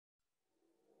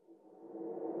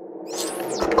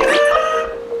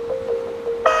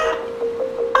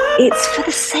It's for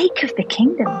the sake of the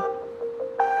kingdom.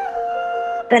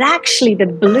 That actually the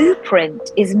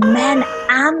blueprint is men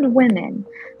and women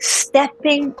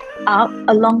stepping up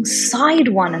alongside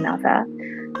one another,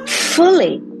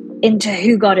 fully into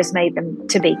who God has made them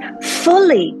to be,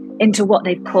 fully into what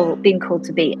they've been called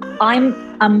to be. I'm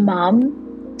a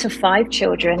mum to 5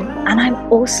 children, and I'm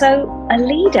also a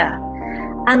leader,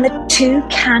 and the two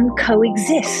can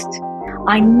coexist.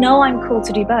 I know I'm called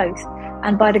to do both,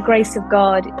 and by the grace of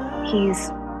God,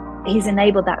 He's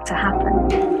enabled that to happen.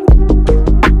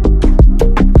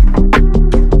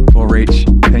 Well,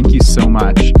 Rach, thank you so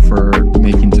much for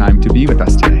making time to be with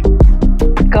us today.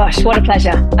 Gosh, what a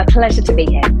pleasure. A pleasure to be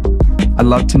here. I'd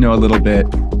love to know a little bit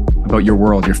about your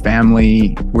world, your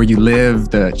family, where you live,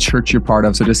 the church you're part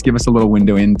of. So just give us a little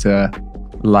window into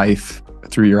life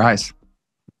through your eyes.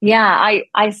 Yeah,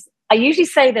 I usually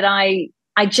say that I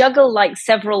juggle like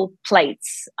several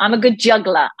plates. I'm a good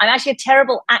juggler. I'm actually a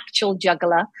terrible actual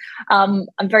juggler. I'm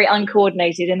very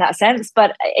uncoordinated in that sense,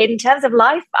 but in terms of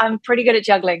life, I'm pretty good at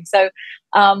juggling. So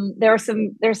there are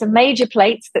some major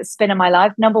plates that spin in my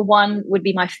life. Number one would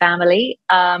be my family.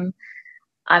 I'm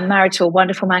married to a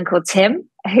wonderful man called Tim,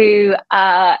 who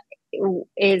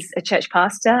is a church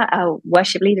pastor, a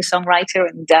worship leader, songwriter,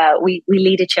 and we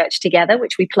lead a church together,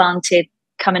 which we planted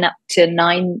coming up to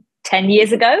 9-10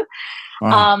 years ago.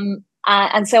 Wow.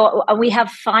 And so we have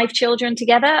 5 children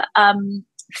together,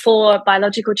 4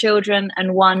 biological children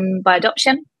and 1 by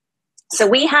adoption. So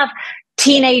we have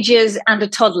teenagers and a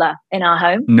toddler in our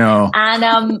home. No. And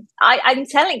I'm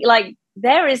telling you, like,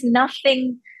 there is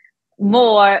nothing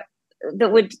more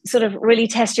that would sort of really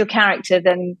test your character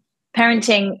than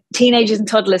parenting teenagers and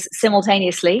toddlers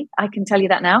simultaneously. I can tell you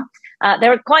that now.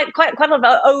 There are quite a lot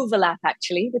of overlap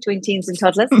actually between teens and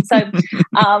toddlers. So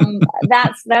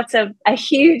that's a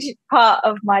huge part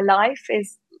of my life,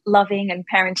 is loving and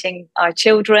parenting our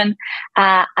children.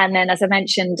 And then, as I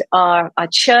mentioned, our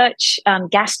church,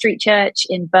 Gas Street Church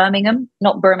in Birmingham,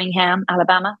 not Birmingham,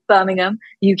 Alabama, Birmingham,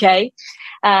 UK.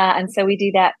 And so we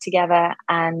do that together.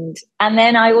 And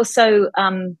then I also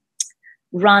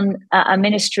run a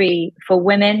ministry for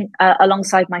women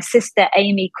alongside my sister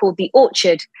Amy called The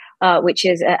Orchard, which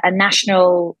is a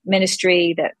national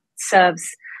ministry that serves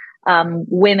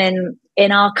women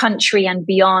in our country and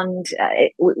beyond.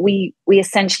 We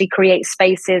essentially create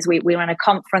spaces. We run a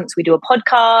conference. We do a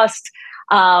podcast.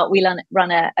 We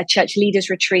run a church leaders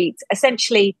retreat,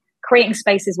 essentially creating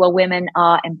spaces where women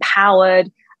are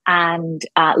empowered and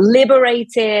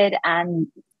liberated and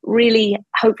really,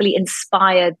 hopefully,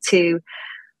 inspired to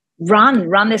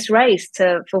run this race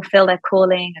to fulfill their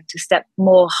calling and to step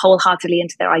more wholeheartedly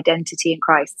into their identity in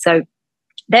Christ. So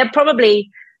they're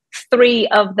probably 3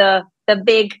 of the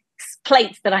big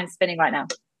plates that I'm spinning right now.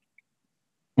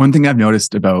 One thing I've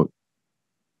noticed about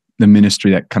the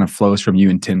ministry that kind of flows from you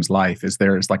and Tim's life is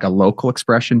there's like a local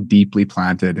expression deeply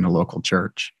planted in a local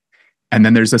church. And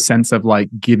then there's a sense of like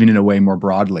giving it away more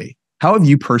broadly. How have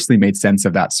you personally made sense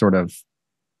of that sort of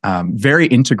very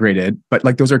integrated, but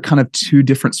like those are kind of 2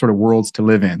 different sort of worlds to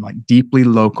live in, like deeply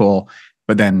local,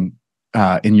 but then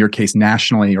in your case,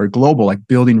 nationally or global, like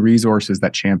building resources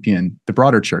that champion the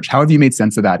broader church. How have you made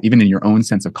sense of that, even in your own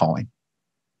sense of calling?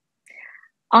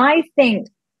 I think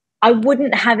I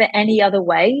wouldn't have it any other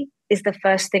way, is the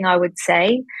first thing I would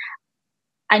say.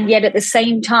 And yet at the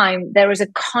same time, there is a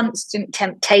constant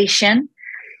temptation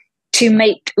to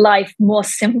make life more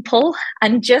simple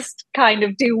and just kind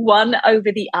of do one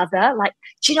over the other. Like,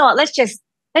 do you know what? Let's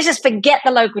just forget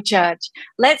the local church.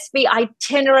 Let's be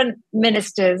itinerant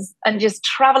ministers and just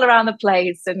travel around the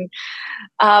place and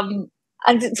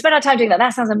spend our time doing that.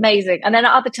 That sounds amazing. And then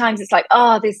at other times it's like,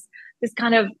 this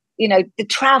kind of, the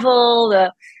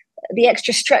travel, the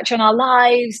extra stretch on our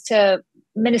lives to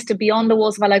minister beyond the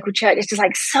walls of our local church. It's just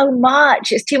like so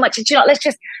much. It's too much. Do you know, let's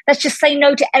just say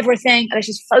no to everything and let's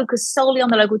just focus solely on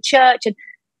the local church.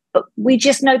 But we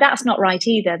just know that's not right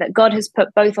either. That God has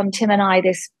put both on Tim and I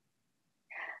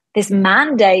this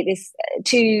mandate,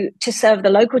 to serve the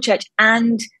local church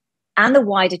and the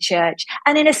wider church.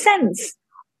 And in a sense,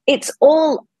 it's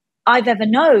all I've ever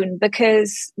known,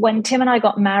 because when Tim and I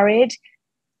got married,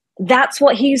 that's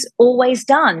what He's always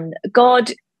done.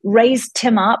 God raised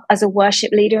Tim up as a worship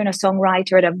leader and a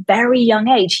songwriter at a very young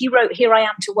age. He wrote "Here I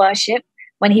Am to Worship"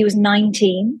 when he was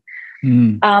 19,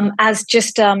 as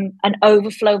just an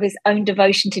overflow of his own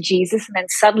devotion to Jesus. And then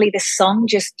suddenly this song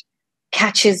just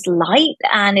catches light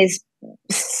and is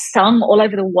sung all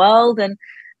over the world. And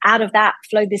out of that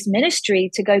flowed this ministry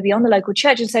to go beyond the local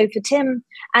church. And so for Tim,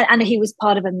 and he was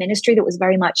part of a ministry that was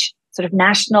very much sort of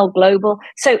national, global.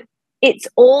 So it's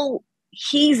all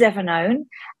he's ever known.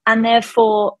 And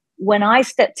therefore, when I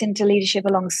stepped into leadership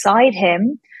alongside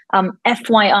him,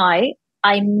 FYI,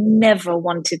 I never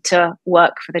wanted to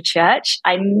work for the church.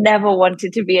 I never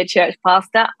wanted to be a church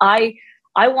pastor. I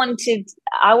wanted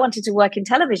to work in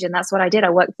television. That's what I did.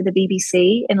 I worked for the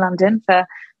BBC in London for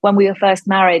when we were first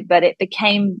married, but it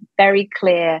became very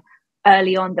clear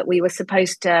early on that we were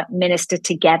supposed to minister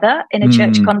together in a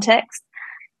church context.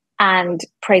 And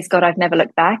praise God, It's never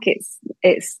looked back.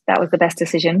 That was the best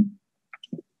decision.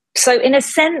 So in a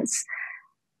sense,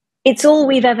 it's all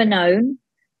we've ever known.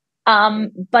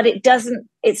 But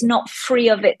it's not free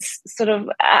of its sort of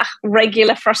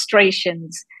regular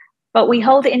frustrations, but we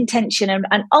hold it in tension,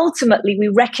 and ultimately we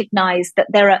recognize that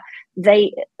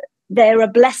they're a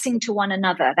blessing to one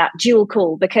another, that dual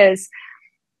call, because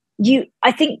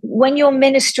I think when you're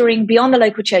ministering beyond the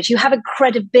local church, you have a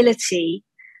credibility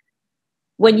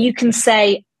when you can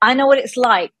say, I know what it's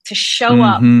like to show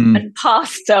up and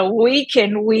pastor week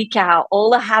in, week out,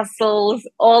 all the hassles,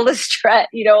 all the stress,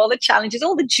 all the challenges,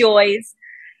 all the joys.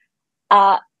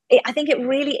 I think it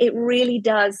really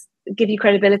does give you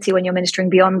credibility when you're ministering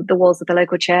beyond the walls of the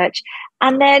local church.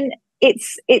 And then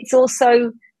it's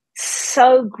also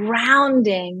so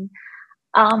grounding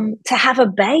to have a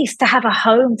base, to have a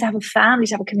home, to have a family,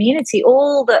 to have a community,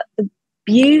 all the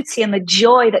beauty and the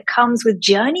joy that comes with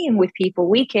journeying with people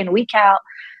week in, week out.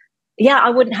 Yeah,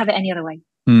 I wouldn't have it any other way.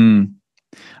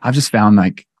 I've just found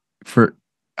I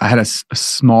had a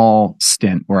small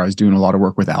stint where I was doing a lot of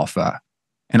work with Alpha,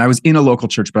 and I was in a local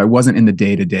church, but I wasn't in the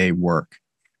day-to-day work.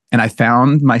 And I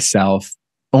found myself,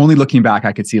 only looking back,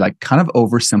 I could see kind of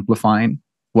oversimplifying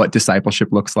what discipleship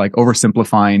looks like,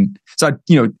 oversimplifying. So I,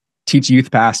 teach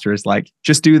youth pastors,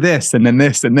 just do this and then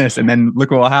this and this, and then look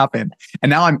what will happen. And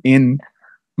now I'm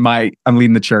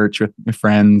leading the church with my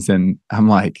friends, and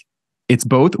I'm it's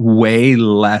both way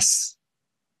less,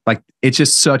 it's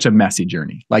just such a messy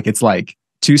journey. It's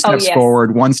 2 steps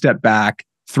forward, 1 step back,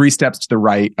 3 steps to the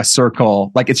right, a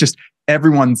circle. It's just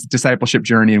everyone's discipleship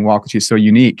journey and walk with you is so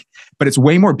unique, but it's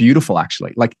way more beautiful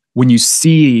actually. When you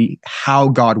see how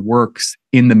God works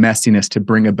in the messiness to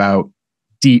bring about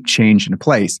deep change in a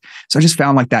place. So I just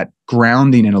found that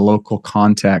grounding in a local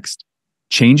context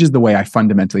changes the way I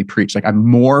fundamentally preach. I'm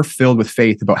more filled with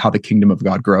faith about how the kingdom of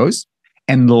God grows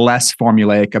and less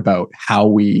formulaic about how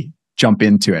we jump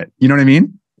into it. You know what I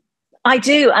mean? I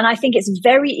do. And I think it's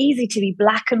very easy to be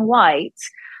black and white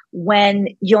when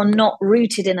you're not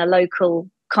rooted in a local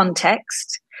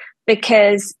context,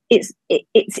 because it's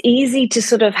easy to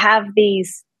sort of have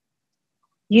these,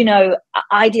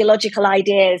 ideological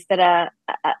ideas that are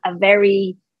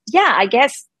very, I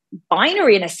guess,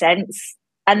 binary in a sense.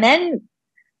 And then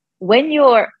when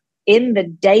you're in the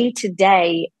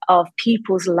day-to-day of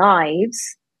people's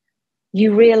lives,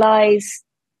 you realize,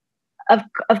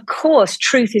 of course,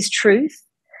 truth is truth,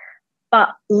 but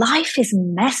life is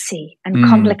messy and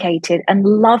complicated, and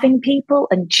loving people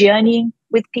and journeying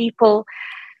with people,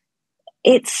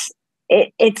 it's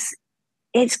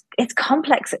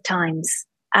complex at times.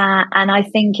 And I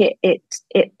think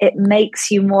it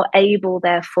makes you more able,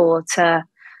 therefore, to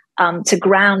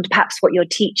ground perhaps what you're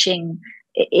teaching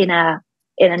in a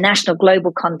national,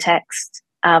 global context.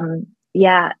 In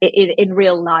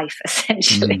real life,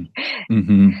 essentially.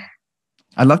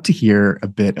 I'd love to hear a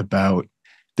bit about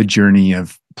the journey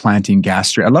of planting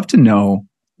Pastorate. I'd love to know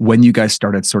when you guys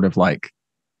started sort of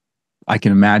I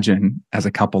can imagine as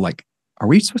a couple, are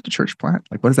we supposed to church plant?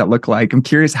 What does that look like? I'm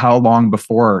curious how long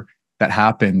before that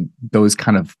happened, those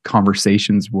kind of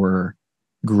conversations were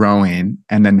growing,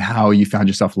 and then how you found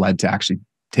yourself led to actually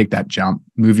take that jump,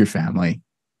 move your family,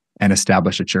 and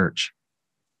establish a church.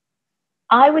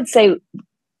 I would say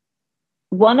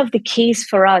one of the keys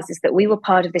for us is that we were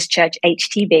part of this church,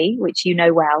 HTB, which you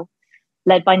know well,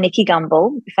 led by Nikki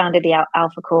Gumbel, who founded the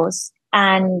Alpha course.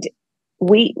 And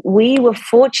we were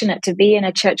fortunate to be in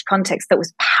a church context that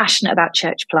was passionate about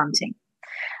church planting.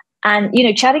 And,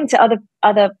 chatting to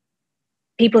other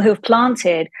people who have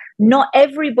planted, not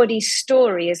everybody's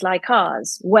story is like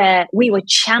ours, where we were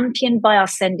championed by our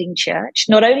sending church.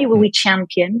 Not only were we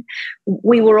championed,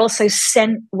 we were also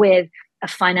sent with a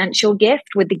financial gift,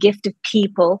 with the gift of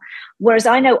people. Whereas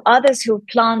I know others who have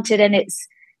planted, and it's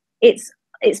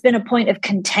been a point of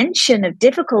contention, of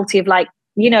difficulty, of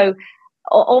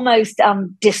almost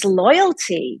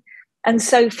disloyalty. And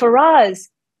so for us,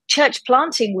 church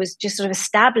planting was just sort of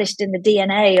established in the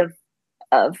DNA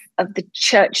of the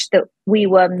church that we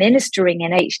were ministering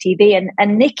in, HTB.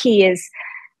 And Nicky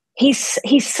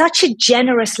he's such a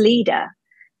generous leader.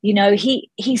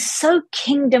 He's so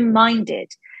kingdom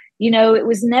minded. It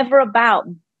was never about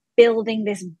building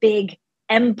this big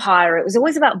empire. It was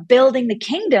always about building the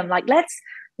kingdom. Let's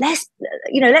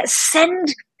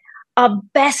send are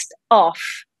best off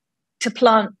to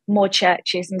plant more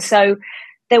churches. And so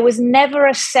there was never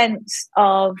a sense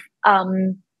of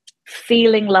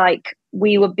feeling like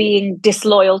we were being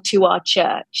disloyal to our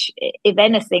church. If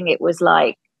anything, it was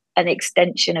like an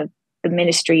extension of the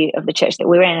ministry of the church that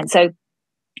we were in. And so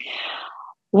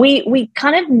we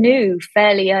kind of knew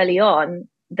fairly early on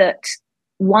that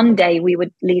one day we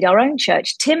would lead our own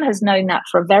church. Tim has known that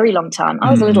for a very long time.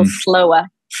 I was a little slower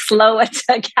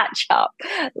to catch up,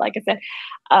 like I said.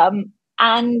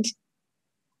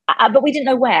 But we didn't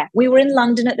know where. We were in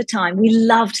London at the time. We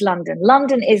loved London.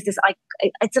 London is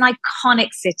it's an iconic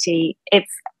city.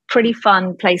 It's a pretty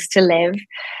fun place to live.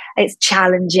 It's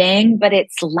challenging, but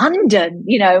it's London.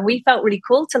 We felt really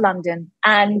cool to London.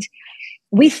 And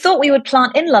we thought we would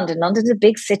plant in London. London's a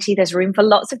big city. There's room for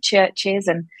lots of churches.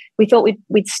 And we thought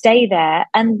we'd stay there.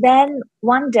 And then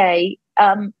one day,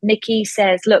 Nikki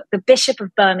says, look, the Bishop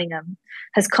of Birmingham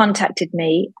has contacted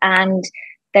me, and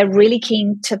they're really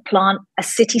keen to plant a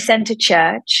city centre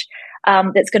church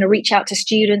that's going to reach out to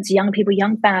students, young people,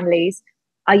 young families.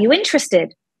 Are you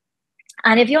interested?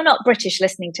 And if you're not British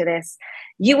listening to this,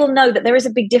 you will know that there is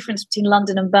a big difference between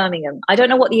London and Birmingham. I don't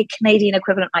know what the Canadian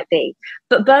equivalent might be,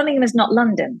 but Birmingham is not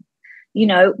London.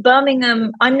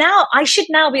 Birmingham, I should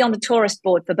now be on the tourist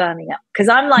board for Birmingham, because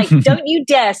I'm like, don't you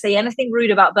dare say anything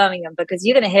rude about Birmingham, because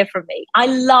you're going to hear from me. I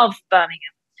love Birmingham,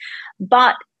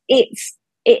 but it's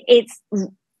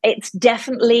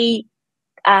definitely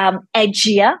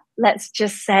edgier, let's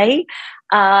just say.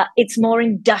 It's more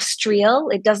industrial.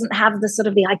 It doesn't have the sort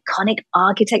of the iconic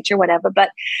architecture, whatever.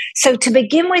 But so to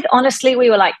begin with, honestly, we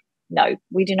were like, no,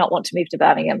 we do not want to move to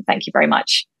Birmingham. Thank you very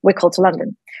much. We're called to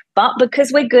London. But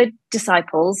because we're good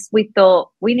disciples, we thought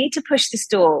we need to push this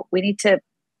door. We need to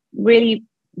really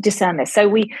discern this. So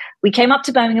we came up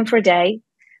to Birmingham for a day.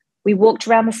 We walked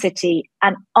around the city,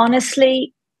 and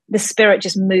honestly, the Spirit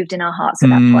just moved in our hearts at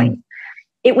that point.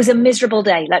 It was a miserable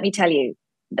day, let me tell you.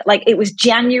 Like, it was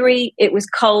January, it was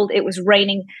cold, it was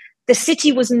raining. The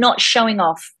city was not showing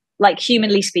off, like,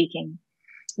 humanly speaking.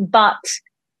 But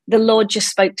the Lord just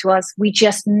spoke to us. We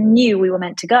just knew we were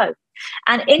meant to go.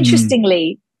 And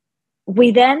interestingly,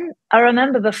 I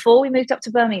remember before we moved up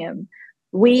to Birmingham,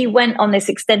 we went on this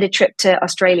extended trip to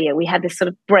Australia. We had this sort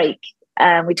of break.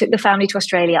 We took the family to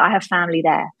Australia. I have family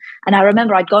there. And I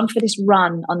remember I'd gone for this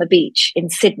run on the beach in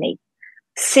Sydney.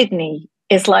 Sydney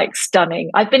is like stunning.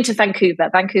 I've been to Vancouver.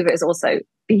 Vancouver is also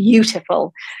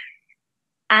beautiful.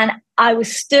 And I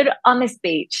was stood on this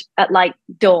beach at like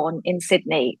dawn in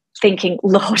Sydney thinking,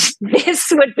 Lord, this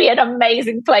would be an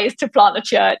amazing place to plant a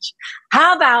church.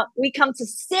 How about we come to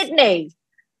Sydney?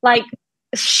 Like,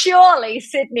 surely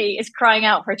Sydney is crying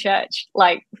out for a church,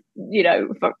 like,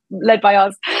 led by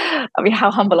us. I mean,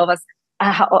 how humble of us,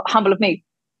 how humble of me.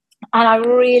 And I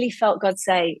really felt God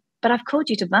say, but I've called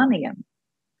you to Birmingham.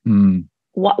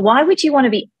 Why would you want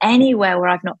to be anywhere where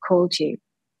I've not called you?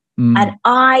 And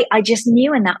I just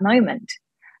knew in that moment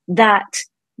that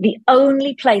the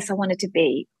only place I wanted to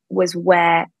be was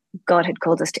where God had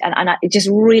called us to. And it just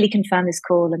really confirmed this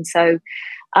call. And so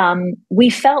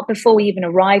we felt before we even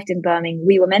arrived in Birmingham,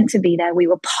 we were meant to be there. We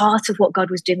were part of what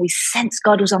God was doing. We sensed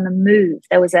God was on the move.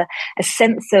 There was a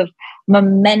sense of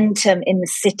momentum in the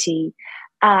city.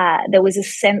 There was a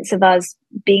sense of us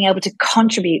being able to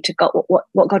contribute to God,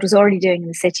 what God was already doing in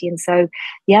the city. And so,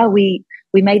 yeah, we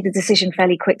made the decision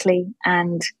fairly quickly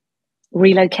and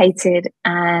relocated.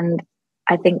 And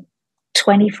I think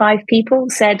 25 people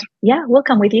said, yeah, we'll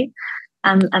come with you.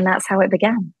 And that's how it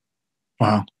began.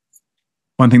 Wow.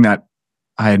 One thing that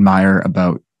I admire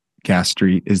about Gas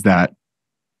Street is that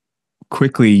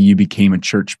quickly you became a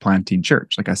church planting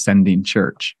church, like a sending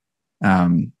church,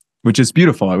 which is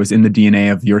beautiful. It was in the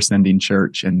DNA of your sending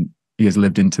church, and you guys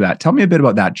lived into that. Tell me a bit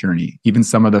about that journey, even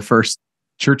some of the first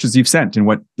churches you've sent and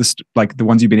what like the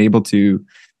ones you've been able to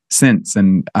since.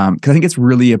 And because I think it's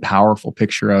really a powerful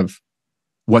picture of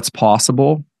what's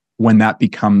possible when that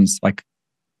becomes like,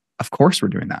 of course we're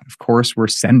doing that. Of course we're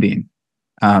sending.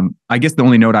 I guess the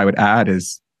only note I would add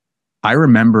is I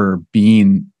remember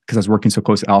being, because I was working so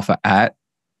close to Alpha at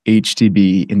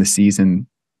HTB in the season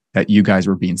that you guys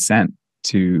were being sent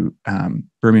to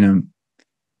Birmingham,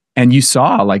 and you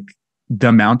saw like the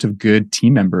amount of good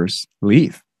team members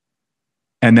leave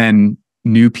and then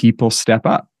new people step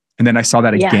up. And then I saw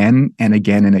that again and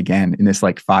again and again in this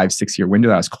like 5-6 year window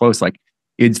that I was close. Like,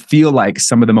 it'd feel like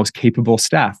some of the most capable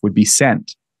staff would be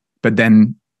sent, but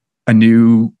then a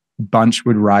new bunch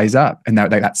would rise up, and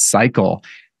that cycle.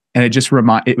 And it just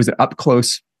it was an up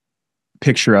close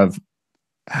picture of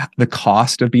the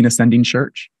cost of being a sending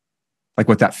church, like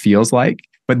what that feels like.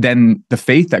 But then the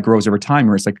faith that grows over time,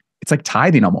 where it's like, it's like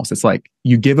tithing almost. It's like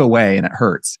you give away and it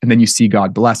hurts. And then you see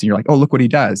God bless and you're like, oh, look what he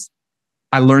does.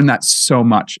 I learned that so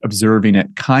much observing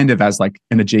it kind of as like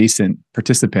an adjacent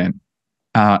participant.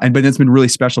 But it's been really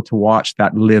special to watch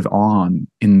that live on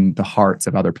in the hearts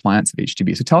of other plants of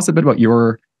HTB. So tell us a bit about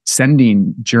your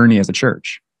sending journey as a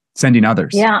church, sending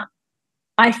others. Yeah,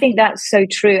 I think that's so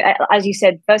true. As you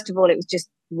said, first of all, it was just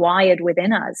wired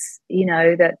within us,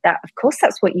 that of course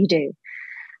that's what you do.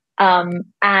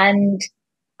 And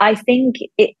I think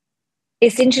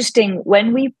it's interesting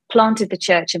when we planted the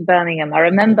church in Birmingham. I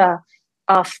remember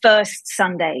our first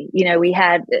Sunday,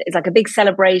 it's like a big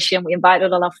celebration. We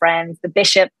invited all our friends. The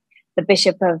bishop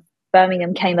of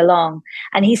Birmingham came along,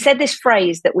 and he said this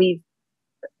phrase that we've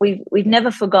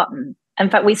never forgotten. In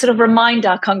fact, we sort of remind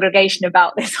our congregation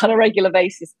about this on a regular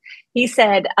basis. He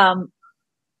said,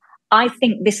 I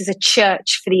think this is a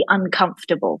church for the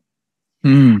uncomfortable.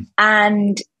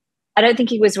 And I don't think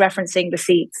he was referencing the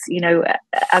seats,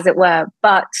 as it were,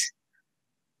 but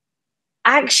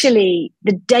actually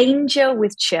the danger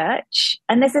with church,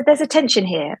 and there's a tension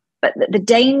here, but the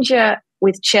danger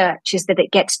with church is that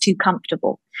it gets too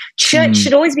comfortable. Church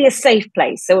should always be a safe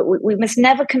place. So we must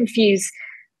never confuse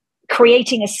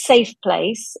creating a safe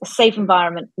place, a safe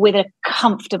environment with a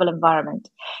comfortable environment.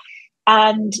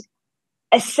 And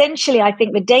essentially, I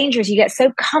think the danger is you get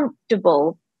so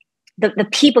comfortable, the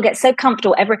people get so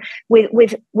comfortable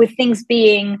with things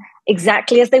being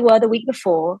exactly as they were the week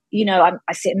before. I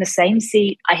sit in the same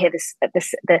seat. I hear this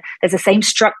there's the same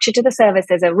structure to the service.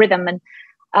 There's a rhythm, and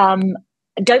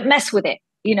don't mess with it.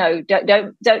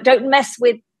 Don't mess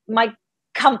with my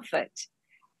comfort.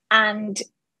 And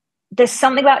there's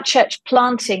something about church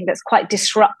planting that's quite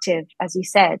disruptive, as you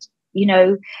said. You're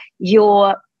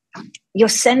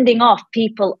sending off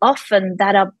people often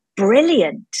that are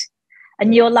brilliant.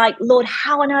 And you're like, Lord,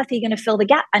 how on earth are you going to fill the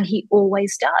gap? And he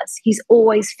always does. He's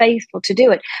always faithful to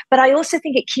do it. But I also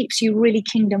think it keeps you really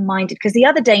kingdom-minded, because the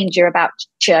other danger about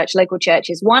church, local church,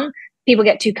 is one, people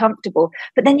get too comfortable,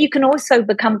 but then you can also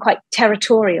become quite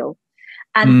territorial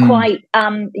and quite,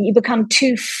 you become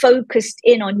too focused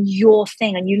in on your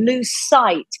thing, and you lose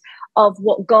sight of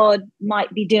what God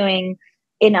might be doing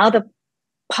in other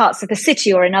parts of the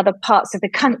city or in other parts of the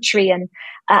country. And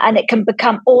it can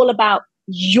become all about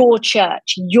your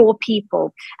church, your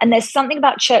people. And there's something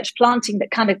about church planting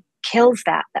that kind of kills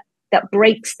that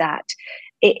breaks that.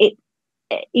 It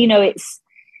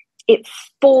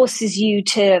forces you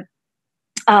to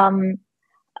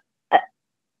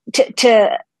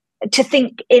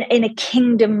think in a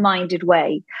kingdom-minded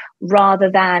way, rather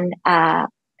than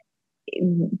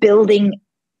building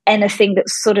anything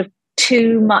that's sort of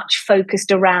too much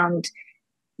focused around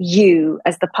you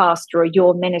as the pastor or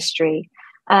your ministry.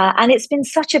 And it's been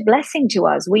such a blessing to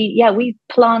us. We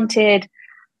planted,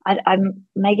 I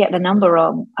may get the number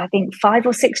wrong, I think 5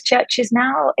 or 6 churches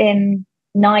now in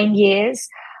 9 years.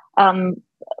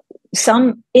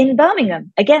 Some in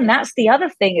Birmingham. Again, that's the other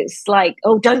thing. It's like,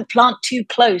 oh, don't plant too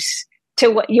close to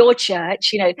what your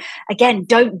church, again,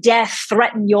 don't dare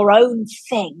threaten your own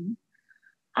thing.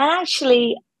 And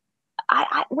actually,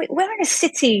 we're in a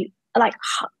city like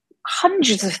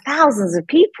hundreds of thousands of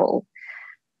people,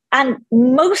 and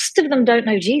most of them don't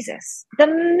know Jesus. The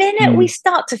minute we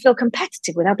start to feel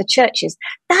competitive with other churches,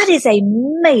 that is a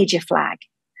major flag.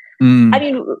 I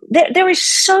mean, there is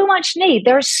so much need.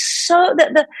 There is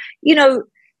the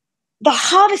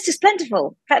harvest is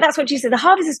plentiful. In fact, that's what Jesus said. The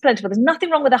harvest is plentiful. There's nothing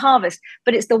wrong with the harvest,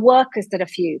 but it's the workers that are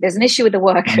few. There's an issue with the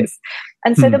workers.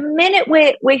 And so the minute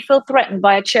we feel threatened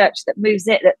by a church that moves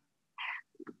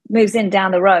in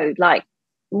down the road, like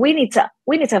we need to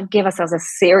give ourselves a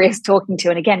serious talking to.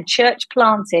 And again, church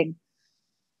planting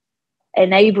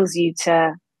enables you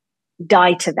to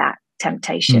die to that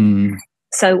temptation.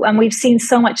 So, and we've seen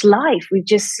so much life. We've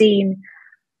just seen,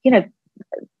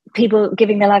 people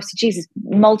giving their lives to Jesus,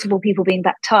 multiple people being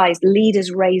baptized,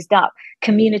 leaders raised up,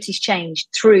 communities changed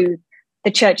through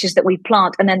the churches that we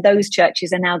plant. And then those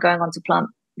churches are now going on to plant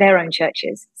their own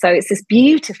churches. So it's this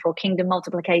beautiful kingdom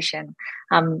multiplication.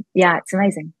 It's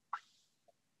amazing.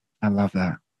 I love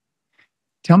that.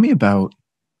 Tell me about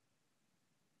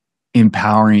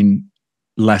empowering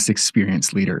less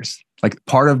experienced leaders. Like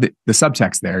part of the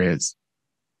subtext there is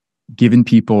giving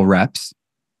people reps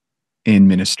in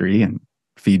ministry and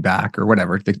feedback or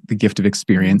whatever, the gift of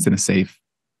experience in a safe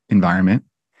environment.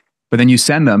 But then you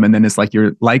send them, and then it's like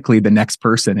you're likely the next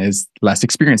person is less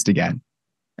experienced again.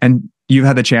 And you've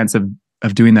had the chance of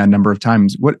doing that a number of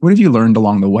times. What have you learned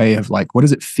along the way of like, what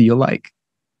does it feel like?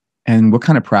 And what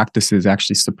kind of practices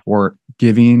actually support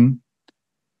giving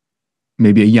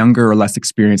maybe a younger or less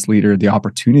experienced leader the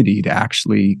opportunity to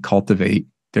actually cultivate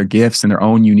their gifts and their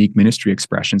own unique ministry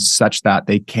expressions such that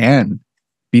they can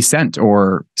be sent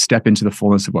or step into the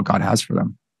fullness of what God has for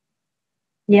them.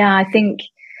 Yeah, I think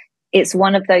it's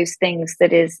one of those things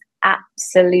that is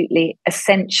absolutely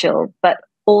essential, but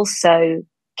also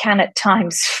can at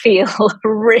times feel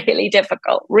really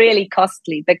difficult, really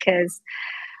costly, because,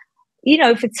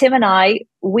 for Tim and I,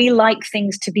 we like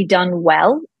things to be done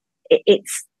well.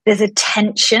 There's a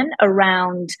tension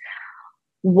around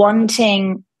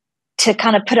wanting to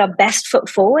kind of put our best foot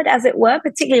forward, as it were,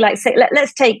 particularly like, say,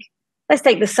 let's take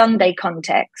the Sunday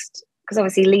context, because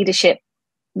obviously leadership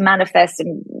manifests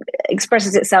and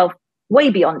expresses itself way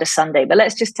beyond a Sunday, but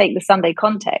let's just take the Sunday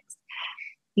context.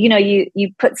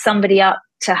 You put somebody up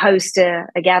to host a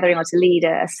gathering or to lead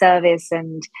a service,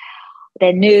 and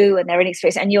they're new and they're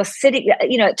inexperienced, and you're sitting,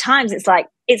 at times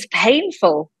it's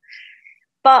painful.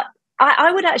 But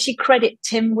I would actually credit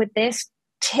Tim with this.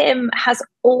 Tim has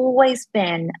always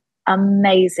been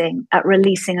amazing at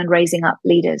releasing and raising up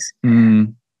leaders.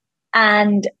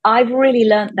 And I've really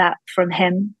learned that from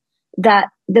him, that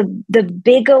the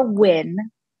bigger win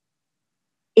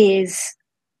is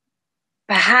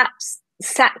perhaps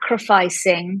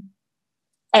sacrificing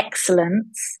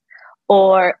excellence,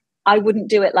 or I wouldn't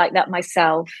do it like that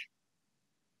myself,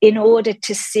 in order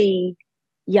to see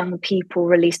young people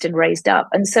released and raised up.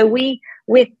 And so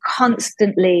we're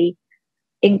constantly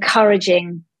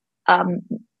encouraging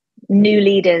new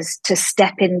leaders to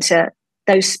step into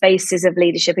those spaces of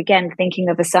leadership, again thinking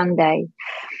of a Sunday.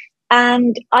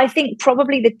 And I think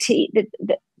probably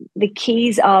the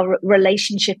keys are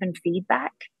relationship and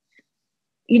feedback.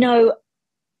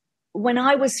 When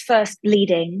I was first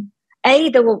leading,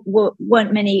 there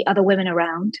weren't many other women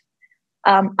around.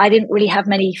 I didn't really have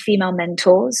many female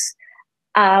mentors.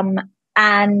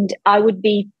 And I would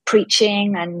be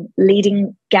preaching and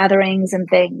leading gatherings and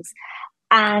things.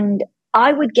 And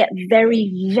I would get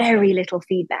very, very little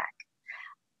feedback.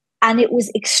 And it was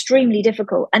extremely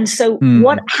difficult. And so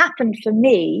what happened for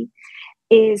me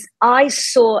is I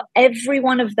saw every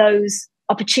one of those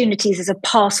opportunities as a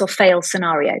pass or fail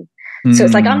scenario. So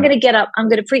it's like, I'm going to get up, I'm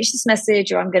going to preach this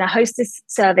message, or I'm going to host this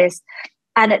service.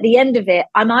 And at the end of it,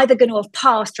 I'm either going to have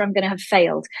passed or I'm going to have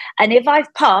failed. And if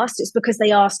I've passed, it's because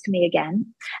they asked me again.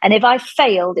 And if I've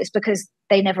failed, it's because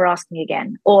they never asked me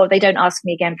again, or they don't ask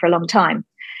me again for a long time.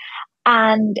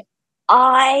 And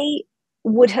I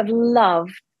would have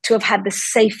loved to have had the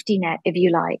safety net, if you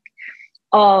like,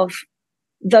 of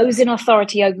those in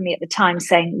authority over me at the time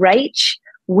saying, Rach,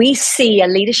 we see a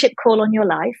leadership call on your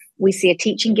life. We see a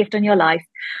teaching gift on your life.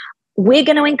 We're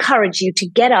going to encourage you to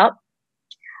get up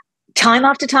time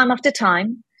after time after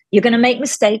time. You're going to make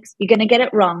mistakes. You're going to get it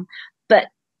wrong. But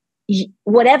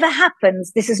whatever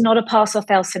happens, this is not a pass or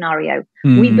fail scenario.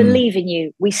 We believe in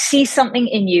you. We see something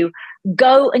in you.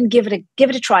 Go and give it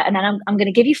a try. And then I'm going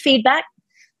to give you feedback.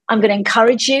 I'm going to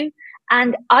encourage you.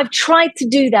 And I've tried to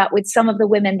do that with some of the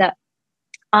women that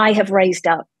I have raised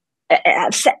up.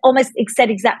 I've almost said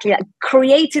exactly that.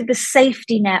 Created the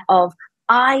safety net of,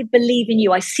 I believe in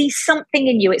you. I see something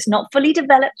in you. It's not fully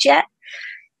developed yet.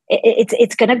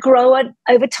 It's going to grow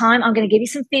over time. I'm going to give you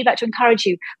some feedback to encourage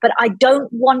you. But I don't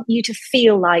want you to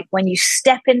feel like when you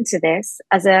step into this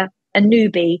as a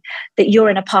newbie that you're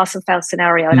in a pass or fail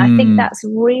scenario. And I think that's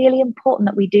really important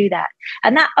that we do that.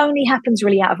 And that only happens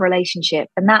really out of relationship.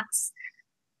 And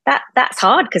that's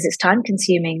hard because it's time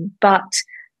consuming. But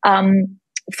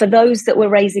for those that we're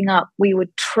raising up, we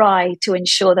would try to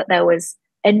ensure that there was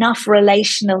enough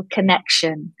relational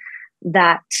connection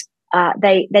that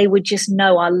they would just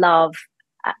know our love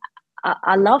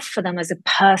for them as a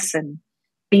person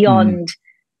beyond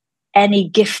any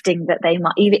gifting that they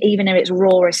might, even in its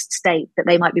rawest state, that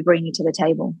they might be bringing to the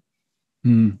table.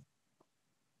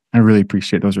 I really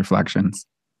appreciate those reflections.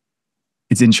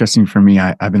 It's interesting for me.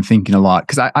 I've been thinking a lot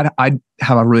because I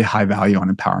have a really high value on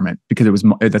empowerment because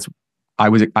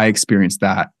I experienced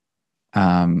that,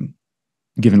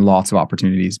 given lots of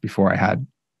opportunities before I had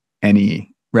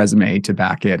any resume to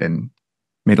back it, and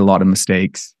made a lot of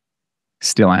mistakes,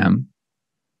 still am.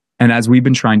 And as we've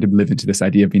been trying to live into this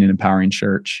idea of being an empowering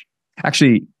church,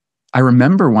 actually, I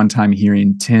remember one time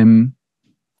hearing Tim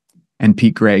and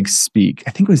Pete Gregg speak.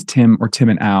 I think it was Tim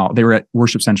and Al. They were at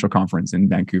Worship Central Conference in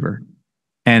Vancouver.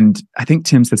 And I think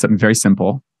Tim said something very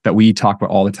simple that we talk about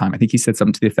all the time. I think he said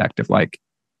something to the effect of like,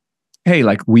 hey,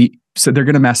 so they're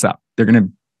going to mess up. They're going to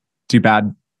do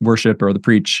bad worship or the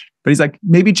preach. But he's like,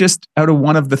 maybe just out of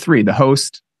one of the three, the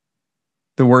host,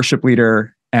 the worship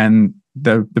leader, and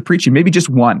the preaching, maybe just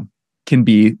one can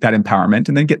be that empowerment,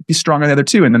 and then be strong on the other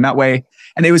two. And then that way,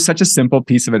 and it was such a simple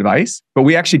piece of advice, but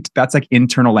that's like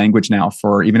internal language now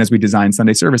for, even as we design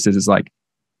Sunday services, is like,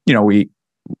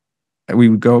 we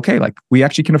would go, okay, like we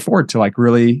actually can afford to like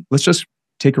really, let's just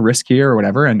take a risk here or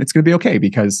whatever. And it's going to be okay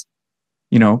because,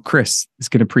 Chris is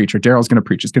going to preach or Daryl's going to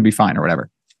preach. It's going to be fine or whatever.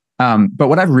 But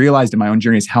what I've realized in my own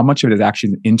journey is how much of it is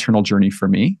actually an internal journey for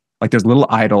me. Like there's little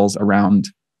idols around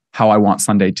how I want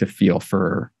Sunday to feel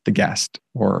for the guest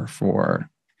or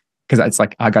because it's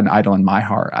like, I got an idol in my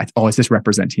heart. Is this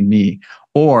representing me?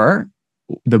 Or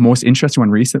the most interesting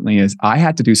one recently is I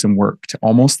had to do some work to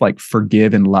almost like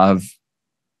forgive and love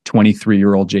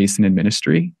 23-year-old Jason in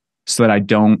ministry so that I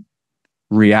don't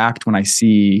react when I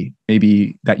see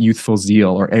maybe that youthful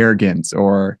zeal or arrogance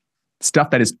or stuff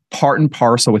that is part and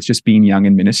parcel with just being young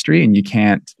in ministry, and you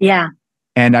can't. Yeah.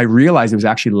 And I realized it was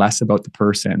actually less about the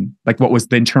person, like what was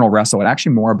the internal wrestle, and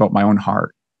actually more about my own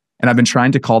heart. And I've been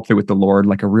trying to cultivate with the Lord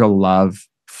like a real love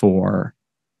for,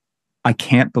 I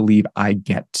can't believe I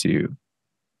get to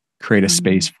create a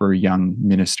space for young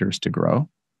ministers to grow.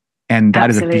 And that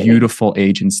Absolutely. Is a beautiful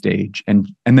age and stage.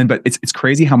 And then, but it's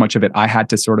crazy how much of it I had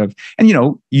to sort of, and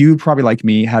you probably like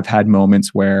me have had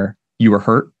moments where you were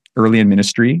hurt early in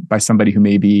ministry by somebody who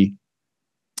maybe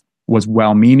was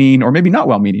well-meaning or maybe not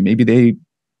well-meaning. Maybe they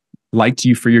liked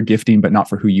you for your gifting, but not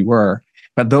for who you were.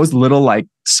 But those little like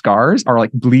scars are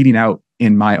like bleeding out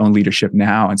in my own leadership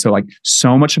now. And so like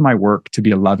so much of my work to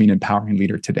be a loving, empowering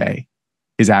leader today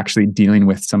is actually dealing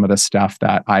with some of the stuff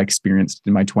that I experienced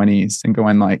in my 20s and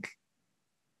going like,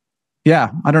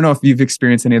 yeah, I don't know if you've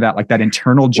experienced any of that, like that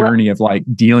internal journey of like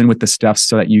dealing with the stuff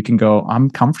so that you can go, I'm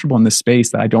comfortable in this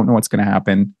space that I don't know what's going to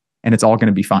happen and it's all going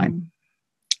to be fine.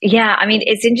 Yeah. I mean,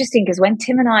 it's interesting because when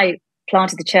Tim and I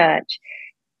planted the church,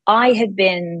 I had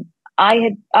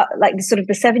like sort of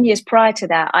the 7 years prior to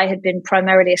that, I had been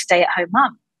primarily a stay-at-home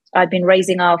mum. I'd been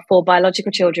raising our 4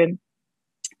 biological children.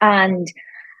 And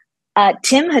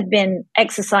Tim had been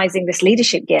exercising this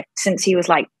leadership gift since he was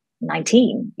like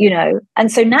 19,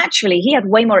 and so naturally he had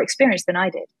way more experience than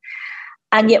I did.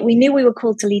 And yet we knew we were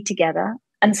called to lead together.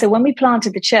 And so when we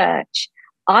planted the church,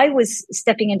 I was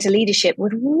stepping into leadership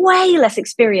with way less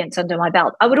experience under my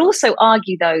belt. I would also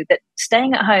argue, though, that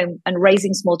staying at home and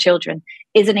raising small children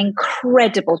is an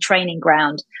incredible training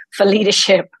ground for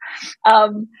leadership.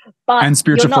 And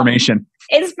spiritual formation.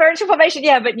 It's spiritual formation,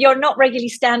 yeah, but you're not regularly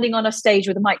standing on a stage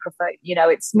with a microphone.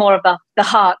 It's more of the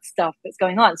heart stuff that's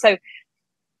going on. So,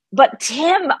 but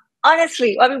Tim,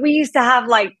 honestly, I mean, we used to have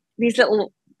like these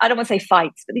little, I don't want to say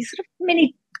fights, but these sort of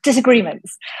mini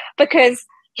disagreements because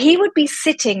he would be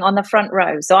sitting on the front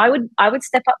row. So I would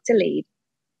step up to lead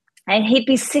and he'd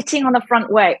be sitting on the front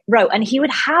row and he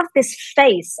would have this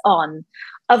face on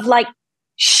of like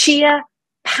sheer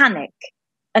panic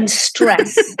and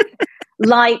stress.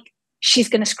 Like she's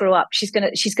going to screw up. She's going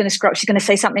to screw up. She's going to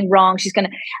say something wrong. And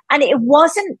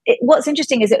what's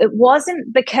interesting is it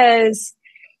wasn't because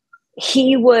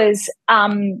he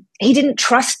didn't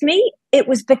trust me. It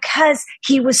was because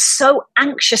he was so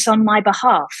anxious on my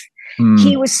behalf.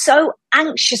 He was so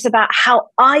anxious about how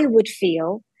I would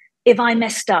feel if I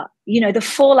messed up, the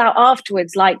fallout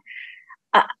afterwards, like,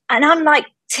 and I'm like,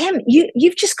 Tim,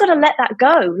 you've just got to let that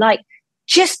go. Like,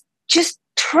 just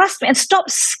trust me and stop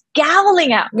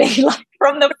scowling at me like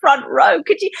from the front row.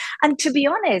 Could you? And to be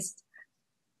honest,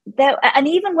 and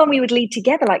even when we would lead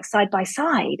together, like side by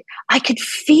side, I could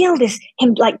feel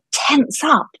him like tense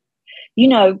up,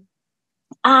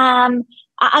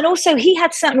 and also he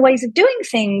had certain ways of doing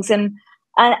things. And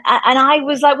I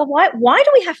was like, well, why do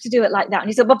we have to do it like that? And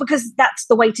he said, well, because that's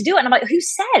the way to do it. And I'm like, who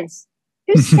says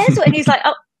what? And he's like,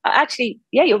 oh, actually,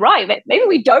 yeah, you're right. Maybe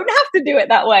we don't have to do it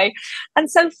that way.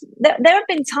 And so there have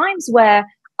been times where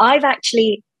I've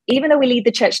actually, even though we lead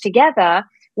the church together,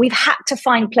 we've had to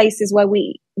find places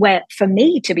where for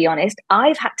me, to be honest,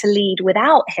 I've had to lead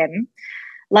without him,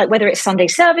 like whether it's Sunday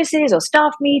services or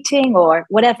staff meeting or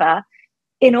whatever,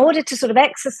 in order to sort of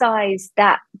exercise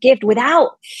that gift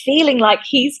without feeling like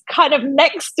he's kind of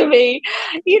next to me,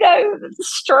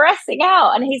 stressing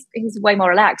out. And he's way more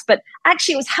relaxed. But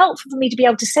actually, it was helpful for me to be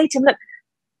able to say to him, look,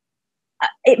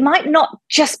 it might not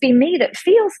just be me that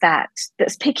feels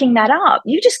that's picking that up.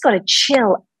 You just got to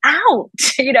chill out,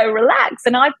 relax.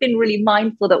 And I've been really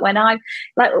mindful that when I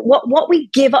like what we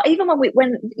give up, even when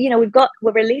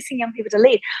we're releasing young people to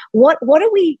lead, what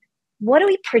are we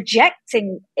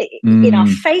projecting in our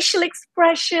facial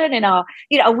expression, in our,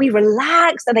 are we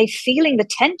relaxed? Are they feeling the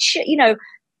tension?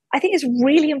 I think it's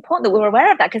really important that we're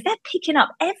aware of that because they're picking up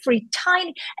every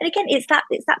tiny, and again, it's that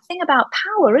thing about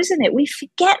power, isn't it? We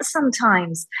forget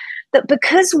sometimes that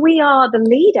because we are the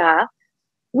leader,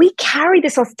 we carry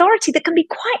this authority that can be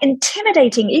quite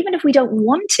intimidating, even if we don't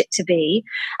want it to be.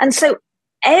 And so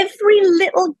every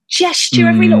little gesture,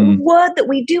 every little word that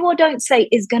we do or don't say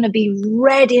is going to be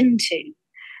read into.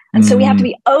 And so we have to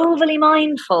be overly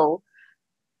mindful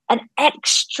and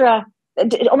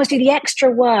almost do the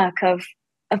extra work of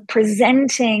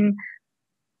presenting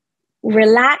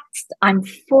relaxed, I'm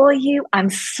for you, I'm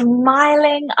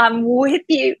smiling, I'm with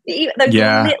you.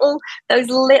 Those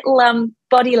little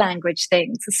body language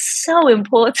things are so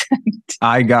important.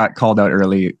 I got called out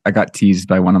early. I got teased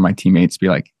by one of my teammates, be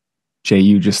like, Jay,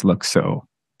 you just look so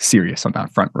serious on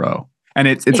that front row. And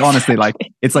it's exactly. Honestly like,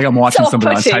 it's like I'm watching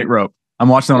somebody on a tightrope. I'm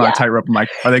watching someone on a tightrope. I'm like,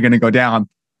 are they going to go down?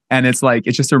 And it's like,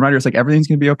 it's just a reminder. It's like, everything's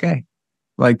going to be okay.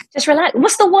 Like, just relax.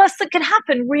 What's the worst that could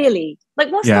happen, really?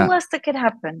 Like, what's the worst that could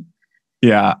happen?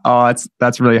 Yeah. Oh,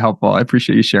 that's really helpful. I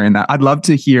appreciate you sharing that. I'd love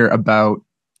to hear about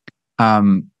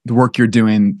the work you're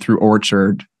doing through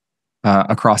Orchard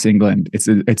across England.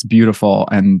 It's beautiful.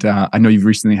 And I know you've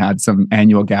recently had some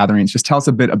annual gatherings. Just tell us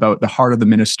a bit about the heart of the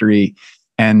ministry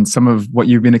and some of what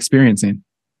you've been experiencing.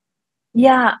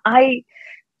 Yeah,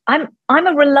 I'm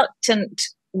a reluctant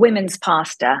women's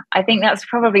pastor. I think that's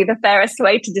probably the fairest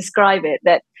way to describe it.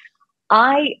 That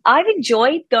I've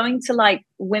enjoyed going to like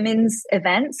women's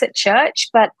events at church,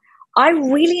 but I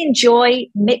really enjoy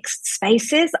mixed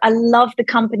spaces. I love the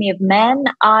company of men.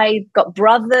 I've got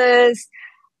brothers.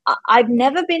 I've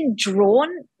never been drawn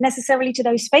necessarily to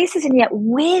those spaces, and yet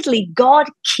weirdly, God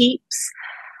keeps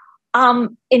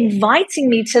inviting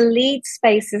me to lead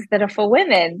spaces that are for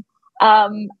women.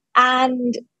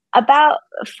 And about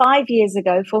 4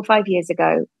 or 5 years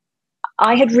ago,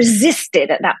 I had resisted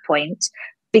at that point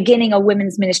beginning a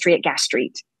women's ministry at Gas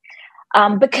Street.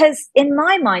 Because in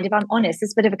my mind, if I'm honest,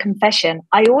 it's a bit of a confession,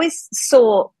 I always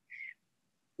saw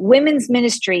women's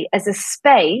ministry as a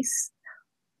space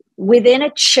within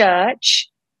a church,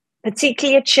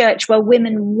 particularly a church where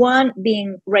women weren't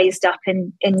being raised up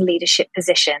in leadership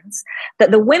positions,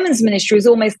 that the women's ministry was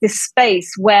almost this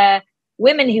space where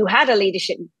women who had a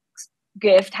leadership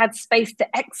gift had space to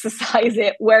exercise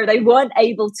it where they weren't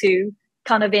able to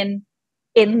kind of in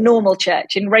normal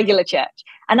church, in regular church.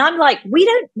 And I'm like, we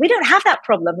don't have that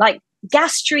problem. Like,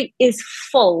 Gas Street is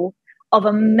full of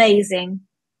amazing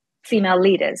female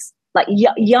leaders, like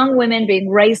young women being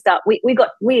raised up. We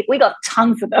got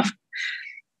tons of them.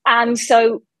 And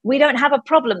so we don't have a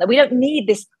problem, that we don't need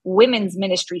this women's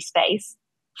ministry space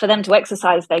for them to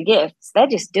exercise their gifts. They're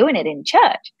just doing it in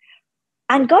church.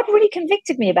 And God really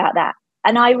convicted me about that.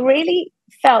 And I really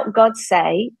felt God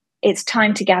say, it's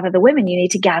time to gather the women. You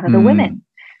need to gather the women.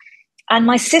 And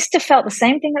my sister felt the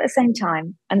same thing at the same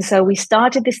time. And so we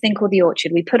started this thing called The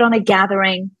Orchard. We put on a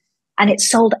gathering, and it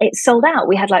sold out.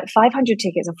 We had like 500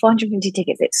 tickets or 450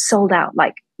 tickets. It sold out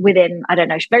like within, I don't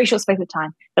know, very short space of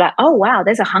time. But like, oh, wow,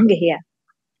 there's a hunger here.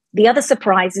 The other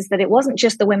surprise is that it wasn't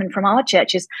just the women from our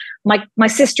churches. My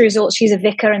sister she's a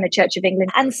vicar in the Church of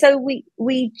England. And so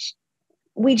we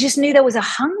just knew there was a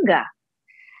hunger.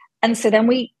 And so then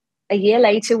a year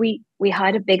later, we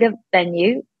hired a bigger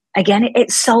venue. Again,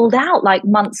 it sold out like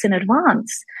months in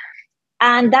advance.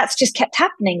 And that's just kept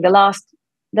happening the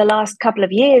last couple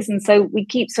of years. And so we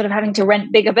keep sort of having to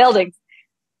rent bigger buildings.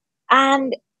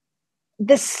 And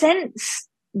the sense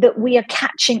that we are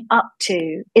catching up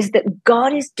to is that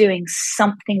God is doing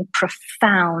something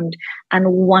profound and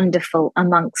wonderful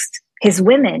amongst his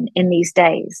women in these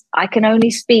days. I can only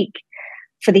speak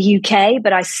for the UK,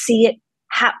 but I see it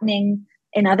happening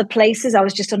in other places. I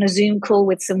was just on a Zoom call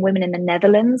with some women in the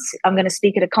Netherlands. I'm going to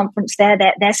speak at a conference there.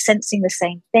 They're sensing the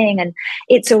same thing. And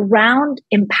it's around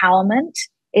empowerment.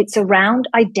 It's around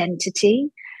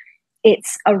identity.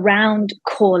 It's around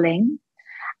calling.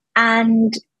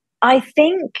 And I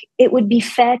think it would be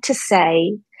fair to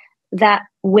say that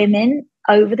women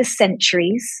over the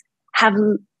centuries have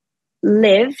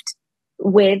lived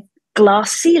with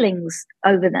glass ceilings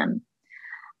over them.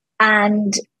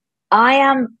 And I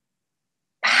am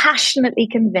passionately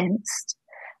convinced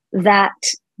that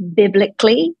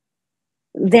biblically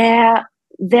there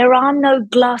are no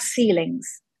glass ceilings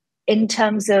in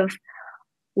terms of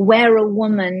where a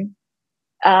woman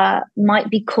might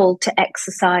be called to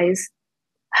exercise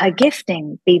her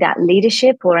gifting, be that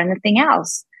leadership or anything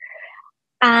else.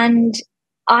 And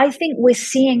I think we're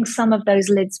seeing some of those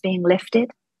lids being lifted.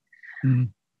 Mm-hmm.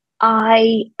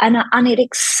 And it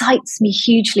excites me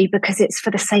hugely because it's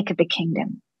for the sake of the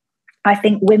kingdom. I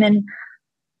think women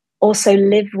also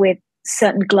live with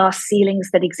certain glass ceilings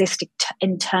that exist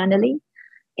internally,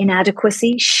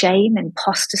 inadequacy, shame,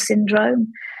 imposter syndrome.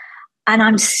 And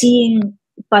I'm seeing,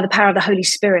 by the power of the Holy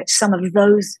Spirit, some of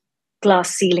those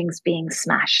glass ceilings being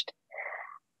smashed.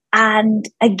 And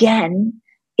again,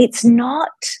 it's not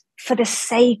for the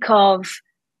sake of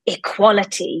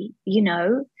equality,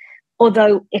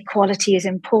 although equality is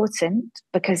important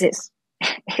because it's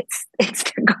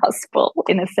the gospel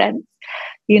in a sense,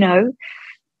 you know,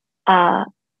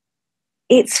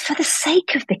 it's for the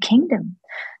sake of the kingdom.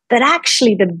 That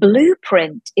actually the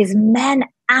blueprint is men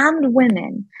and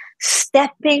women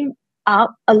stepping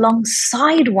up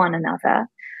alongside one another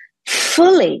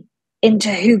fully into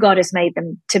who God has made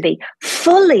them to be,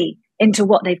 fully into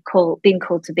what they've been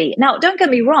called to be. Now, don't get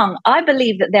me wrong. I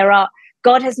believe that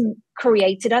God hasn't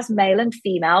created us male and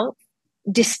female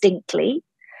distinctly,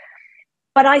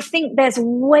 but I think there's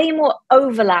way more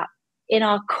overlap in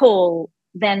our call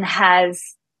than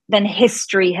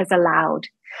history has allowed.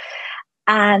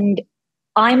 And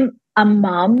I'm a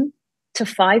mum to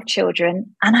 5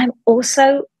 children, and I'm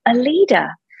also a leader.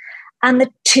 And the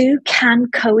two can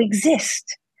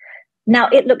coexist. Now,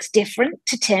 it looks different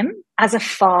to Tim as a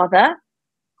father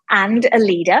and a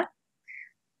leader,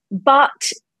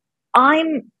 but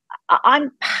I'm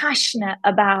passionate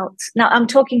about, now I'm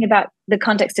talking about the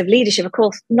context of leadership. Of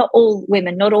course, not all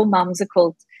women, not all mums are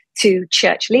called to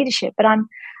church leadership, but I'm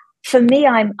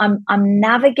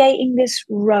navigating this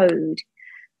road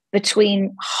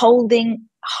between holding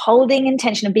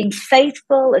intention and being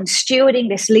faithful and stewarding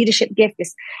this leadership gift,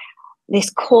 this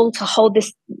call to hold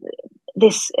this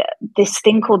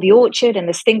thing called the Orchard and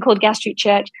this thing called Gas Street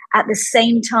Church, at the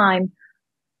same time,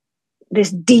 this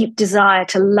deep desire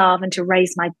to love and to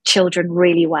raise my children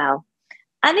really well.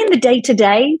 And in the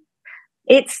day-to-day,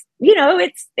 it's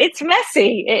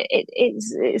messy.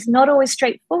 It's not always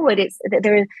straightforward.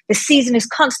 The season is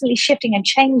constantly shifting and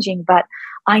changing, but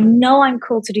I know I'm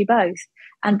called to do both.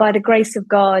 And by the grace of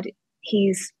God,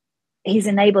 He's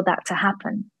enabled that to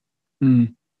happen.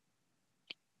 Mm.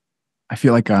 I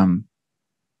feel like when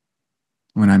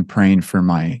I'm praying for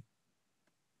my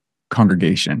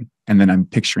congregation, and then I'm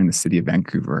picturing the city of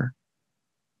Vancouver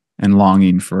and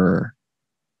longing for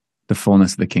the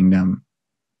fullness of the kingdom,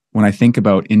 when I think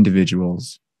about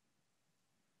individuals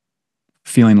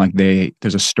feeling like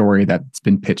there's a story that's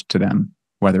been pitched to them,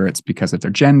 whether it's because of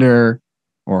their gender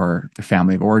or their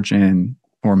family of origin,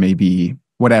 or maybe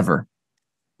whatever.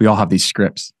 We all have these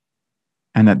scripts,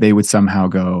 and that they would somehow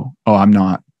go, oh, I'm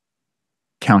not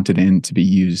counted in to be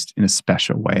used in a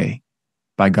special way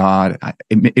by God.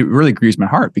 It really grieves my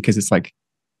heart, because it's like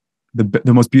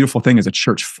the most beautiful thing is a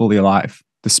church fully alive,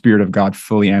 the Spirit of God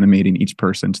fully animating each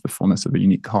person to the fullness of their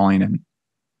unique calling.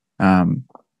 And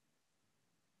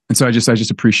so I just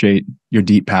appreciate your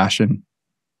deep passion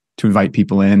to invite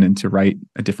people in and to write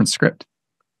a different script.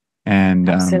 And,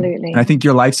 absolutely. And I think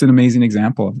your life's an amazing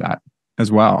example of that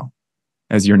as well,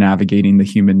 as you're navigating the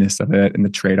humanness of it and the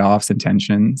trade-offs and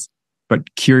tensions,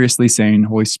 but curiously saying,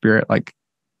 Holy Spirit, like,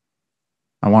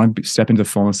 I want to step into the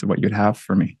fullness of what you'd have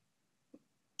for me.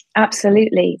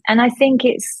 Absolutely. And I think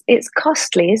it's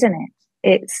costly, isn't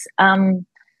it?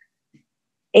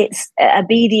 It's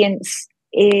obedience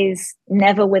is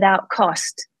never without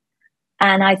cost.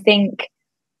 And I think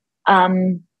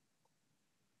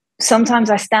sometimes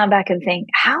I stand back and think,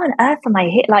 how on earth am I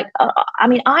here? Like,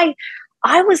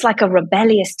 I was like a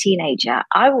rebellious teenager.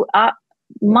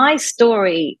 My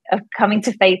story of coming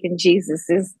to faith in Jesus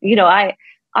is,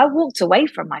 I walked away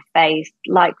from my faith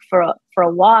like for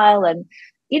a while, and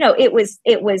it was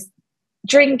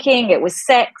drinking, it was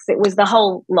sex, it was the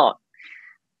whole lot.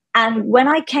 And when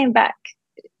I came back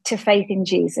to faith in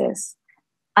Jesus,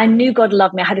 I knew God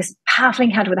loved me. I had this powerful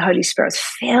encounter with the Holy Spirit. I was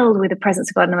filled with the presence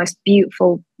of God in the most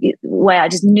beautiful way. I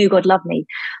just knew God loved me,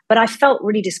 but I felt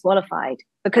really disqualified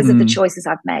because of the choices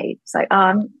I've made. It's like,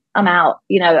 I'm out.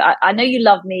 I know you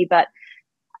love me, but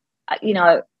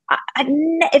if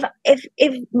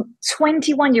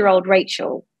 21-year-old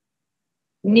Rachel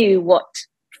knew what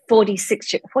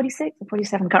 46 or 47,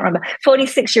 can't remember,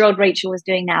 46-year-old Rachel was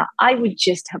doing now, I would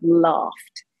just have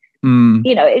laughed.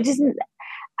 It doesn't.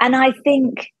 And I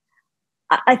think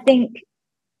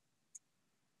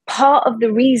part of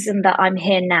the reason that I'm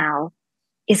here now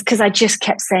is because I just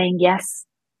kept saying yes.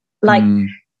 Like,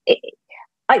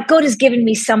 God has given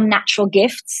me some natural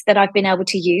gifts that I've been able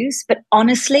to use. But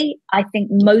honestly, I think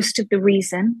most of the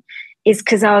reason is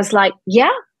because I was like,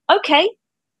 yeah, okay,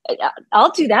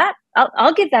 I'll do that.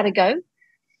 I'll give that a go.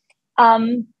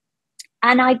 And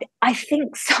I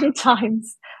think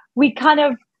sometimes we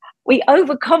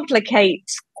overcomplicate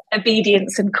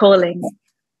obedience and calling.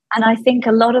 And I think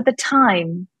a lot of the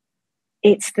time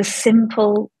it's the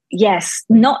simple yes,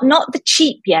 not the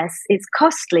cheap yes. It's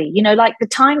costly. Like the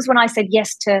times when I said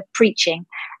yes to preaching,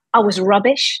 I was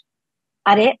rubbish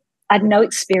at it. I had no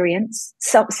experience.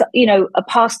 So a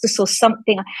pastor saw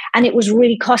something, and it was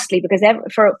really costly because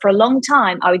for a long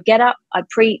time I would get up, I'd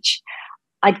preach,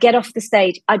 I'd get off the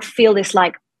stage, I'd feel this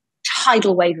like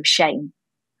tidal wave of shame.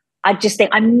 I'd just think,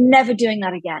 I'm never doing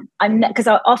that again. Because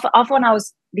often I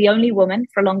was the only woman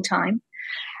for a long time.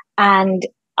 And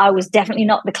I was definitely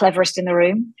not the cleverest in the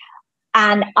room.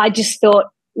 And I just thought,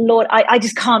 Lord, I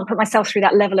just can't put myself through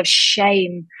that level of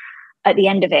shame at the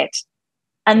end of it.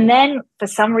 And then for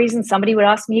some reason, somebody would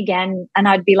ask me again, and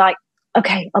I'd be like,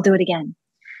 okay, I'll do it again.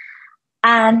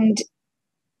 And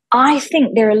I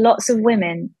think there are lots of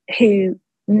women who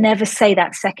never say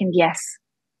that second yes,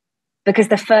 because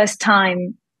the first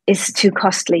time is too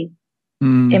costly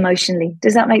emotionally.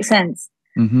 Does that make sense?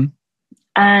 Mm-hmm.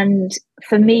 And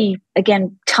for me,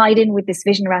 again, tied in with this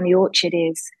vision around the orchard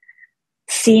is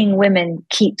seeing women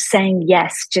keep saying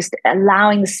yes, just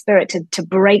allowing the Spirit to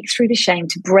break through the shame,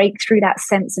 to break through that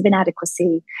sense of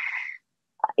inadequacy,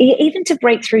 even to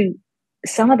break through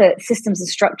some of the systems and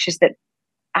structures that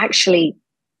actually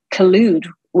collude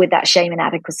with that shame and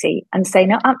inadequacy, and say,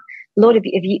 no, Lord,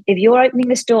 if you're opening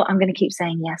this door, I'm going to keep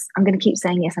saying yes. I'm going to keep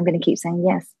saying yes. I'm going to keep saying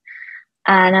yes.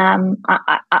 And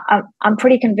I'm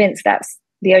pretty convinced that's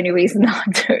the only reason that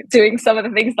I'm doing some of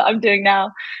the things that I'm doing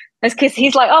now. Is because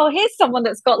he's like, oh, here's someone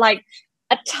that's got like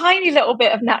a tiny little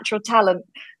bit of natural talent,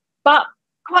 but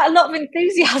quite a lot of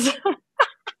enthusiasm.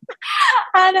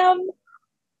 And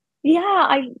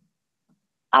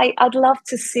I'd love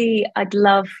to see. I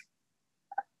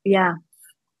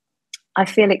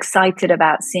feel excited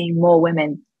about seeing more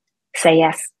women say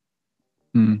yes.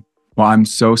 Well, I'm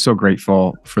so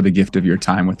grateful for the gift of your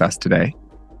time with us today.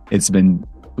 It's been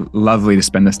lovely to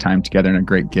spend this time together, and a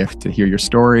great gift to hear your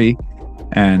story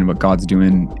and what God's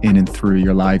doing in and through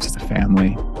your lives as a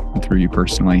family and through you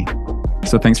personally.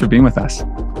 So thanks for being with us.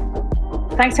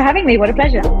 Thanks for having me. What a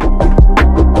pleasure.